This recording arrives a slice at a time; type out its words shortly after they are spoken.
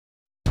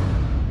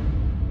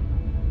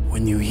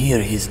when you hear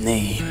his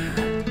name,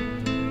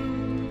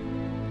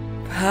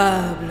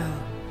 Pablo.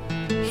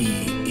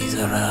 he is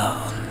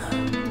around.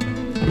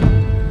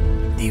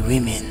 The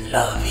women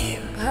love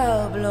him.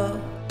 Pablo.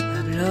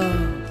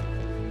 Pablo.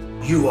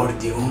 You are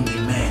the only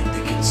man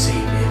that can save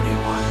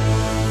everyone.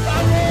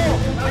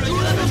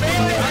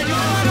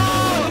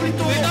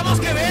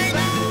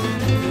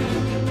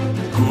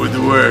 Good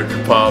work,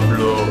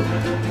 Pablo.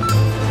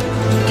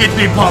 Get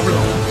me, Pablo.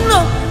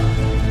 No.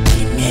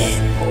 The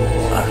men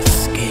are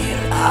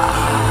scared.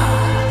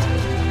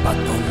 But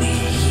only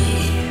he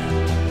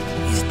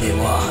is the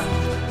one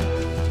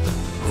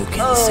who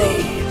can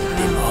save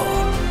them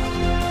all.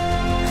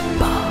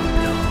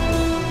 Pablo.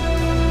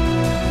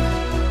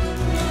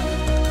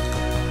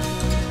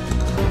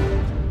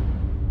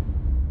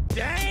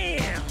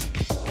 Damn!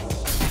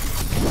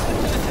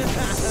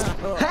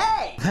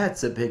 Hey!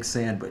 That's a big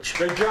sandwich.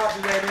 Great job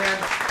today,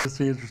 man. Let's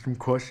answer some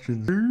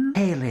questions.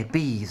 Haley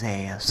Bees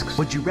asks,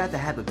 would you rather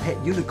have a pet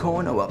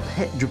unicorn or a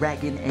pet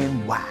dragon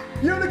and why?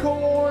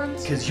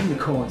 Unicorns! Because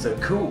unicorns are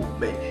cool,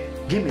 baby.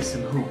 Give me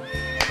some who.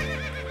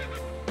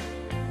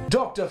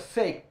 Dr.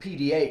 Fake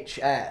PDH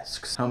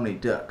asks, how many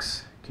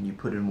ducks can you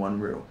put in one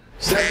row?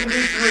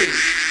 73.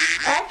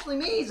 Ashley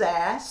Mees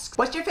asks,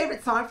 what's your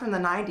favorite song from the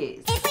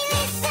 90s?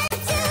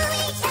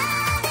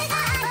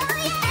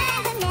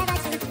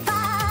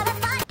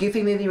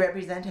 Goofy movie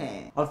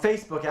representing. On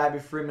Facebook, Abby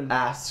Freeman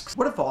asks,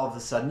 what if all of a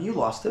sudden you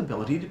lost the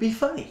ability to be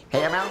funny?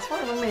 Hey, I'm Alex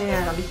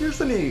Spider-Man. Here's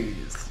the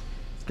news.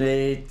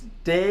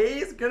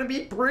 Today's gonna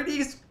be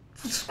pretty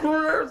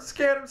scattered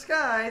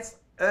skies.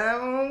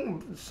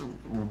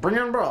 Bring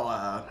your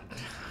umbrella.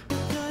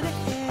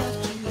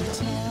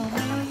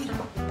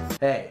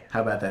 Hey,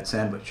 how about that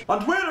sandwich?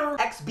 On Twitter,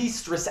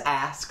 XBeastress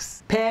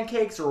asks,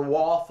 pancakes or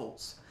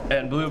waffles?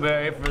 And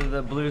blueberry for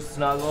the blue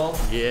snuggle.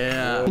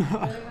 Yeah.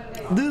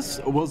 This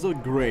was a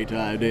great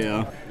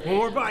idea. One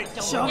more bite.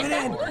 Shove it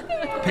in.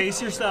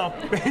 Pace yourself.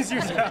 Pace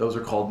yourself. Those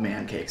are called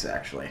man cakes,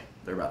 actually.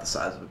 They're about the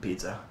size of a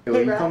pizza.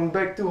 Hey, you coming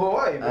back to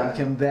Hawaii, man? I'm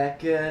coming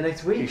back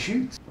next week.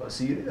 Shoot. I'll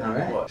see you there.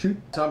 Alright. Shoot.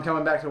 So I'm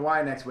coming back to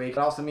Hawaii next week. It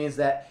also means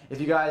that if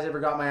you guys ever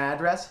got my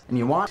address and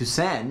you want to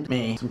send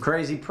me some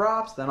crazy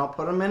props, then I'll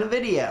put them in a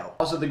video.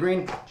 Also, the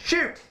Green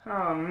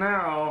Oh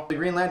no. The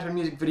Green Lantern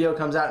music video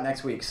comes out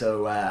next week,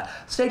 so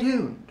stay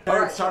tuned.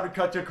 Alright, it's time to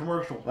cut to a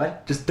commercial.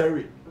 What? Just do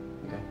it.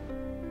 Okay.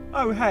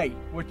 Oh hey,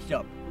 what's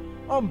up?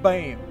 I'm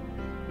Bam.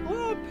 A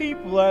lot of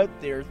people out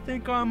there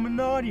think I'm a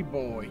naughty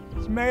boy.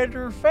 As a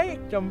matter of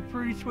fact, I'm a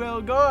pretty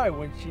swell guy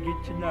once you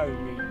get to know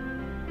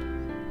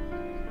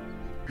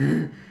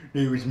me.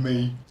 It was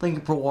me. Thank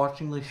you for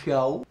watching the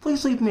show.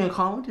 Please leave me a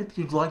comment if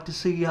you'd like to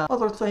see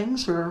other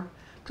things or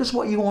just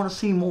what you want to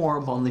see more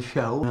of on the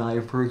show. I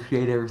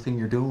appreciate everything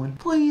you're doing.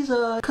 Please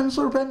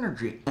conserve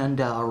energy and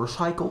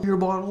recycle your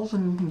bottles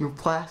and your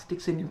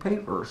plastics and your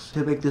papers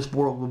to make this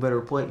world a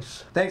better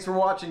place. Thanks for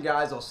watching,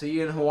 guys. I'll see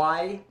you in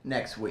Hawaii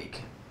next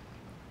week.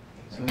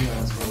 So yeah,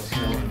 that's what I was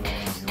feeling.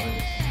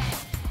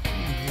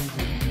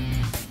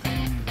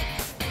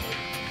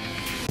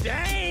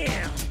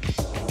 Damn!